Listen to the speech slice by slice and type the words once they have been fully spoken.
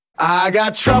I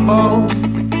got trouble.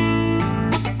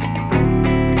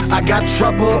 I got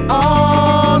trouble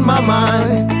on my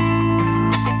mind.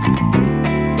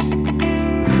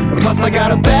 And plus I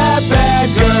got a bad, bad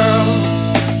girl,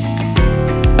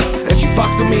 and she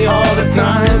fucks with me all the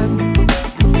time.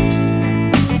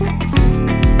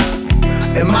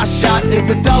 And my shot is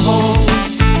a double,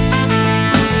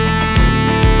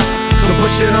 so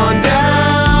push it on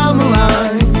down the line.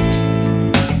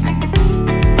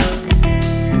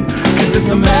 It's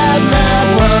a mad, mad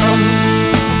world,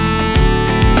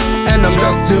 and I'm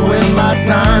just doing my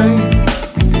time.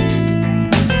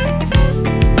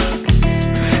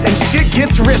 And shit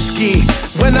gets risky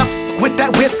when I with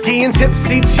that whiskey, and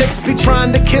tipsy chicks be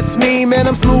trying to kiss me. Man,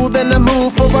 I'm smooth and I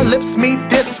move for our lips meet.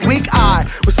 This week I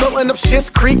was floating up Shit's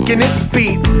Creek and its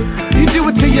beat. You do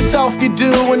it to yourself, you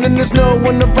do, and then there's no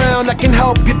one around that can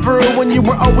help you through when you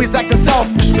were always acting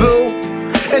selfish, boo.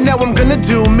 And now I'm gonna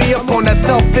do me up on that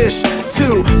selfish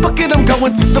too. Fuck it, I'm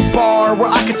going to the bar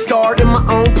where I could star in my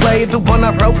own play, the one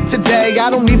I wrote today. I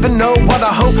don't even know what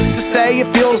I hope to say. It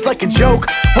feels like a joke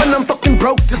when I'm fucking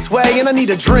broke this way, and I need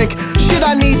a drink. Shit,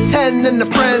 I need 10 and a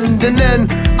friend, and then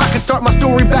I can start my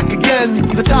story back again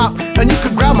from the top. And you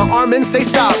could grab my arm and say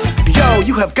stop. Yo,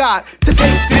 you have got to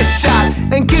take this shot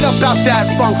and get up out that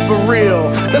funk for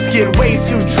real. Let's get way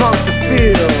too drunk to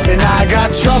feel. And I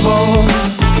got trouble.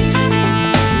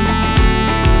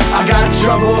 I got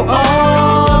trouble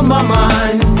on my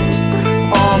mind,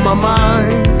 on my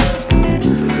mind.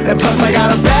 And plus I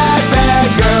got a bad, bad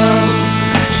girl.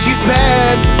 She's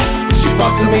bad, she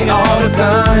fucks with me all the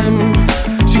time.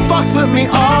 She fucks with me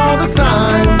all the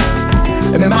time.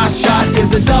 And my shot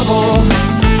is a double,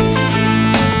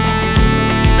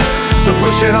 so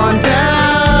push it on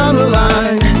down the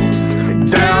line,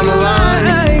 down the line.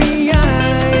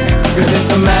 Cause it's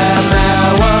a mad,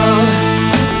 mad world,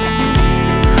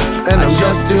 and I'm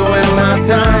just doing my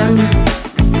time.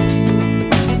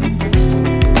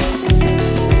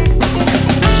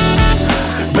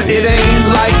 But it ain't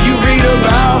like you read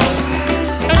about.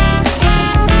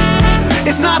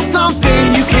 It's not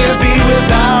something you can't be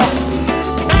without.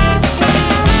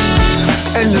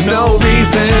 And there's no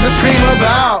reason to scream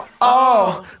about.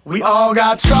 Oh, we all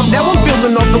got trouble. Now I'm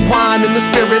feeling all the wine and the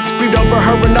spirits, freed over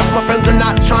her enough. My friends are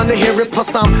not trying to hear it.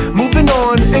 Plus I'm moving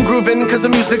on and grooving cause the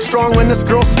music's strong. When this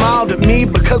girl smiled at me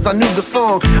because I knew the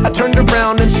song, I turned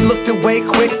around and she looked away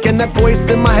quick, and that voice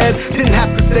in my head didn't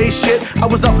have to say shit. I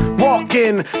was up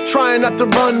walking, trying not to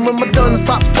run when my done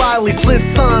stopped slyly, slid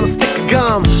son a stick of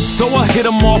gum. So I hit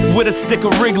him off with a stick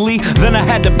of Wrigley. Then I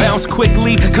had to bounce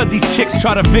quickly cause these chicks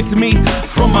try to evict me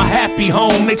from my happy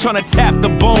home. They tryna tap the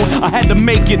bone, I had to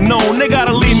make it known. They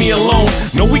gotta leave me alone.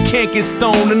 No, we can't get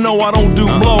stoned, and no, I don't do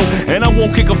blow, and I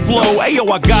won't kick a flow. Ayo,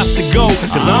 I got to go,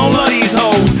 cause I don't love these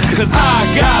hoes, cause I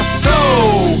got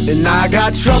soul. And I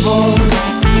got trouble.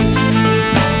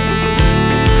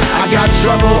 I got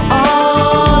trouble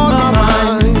on my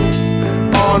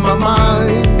mind, on my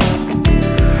mind.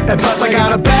 And plus I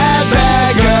got a bad,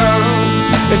 bad girl,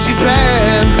 and she's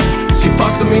bad. She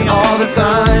fucks with me all the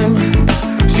time.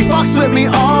 She fucks with me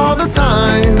all the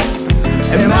time.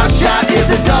 And my shot is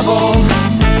a double,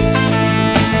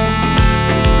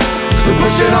 so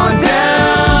push it on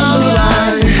down the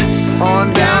line,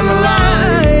 on down the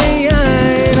line.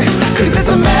 Cause it's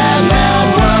a mad, mad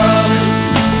world,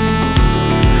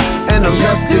 and I'm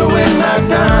just doing my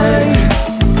time.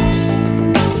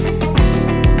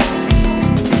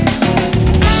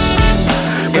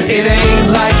 But it ain't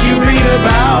like you read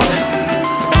about.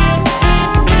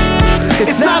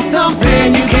 It's not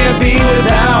something you can't be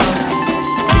without.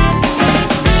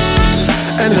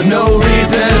 And there's no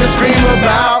reason to scream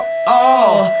about.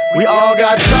 Oh, we all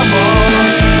got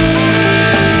trouble.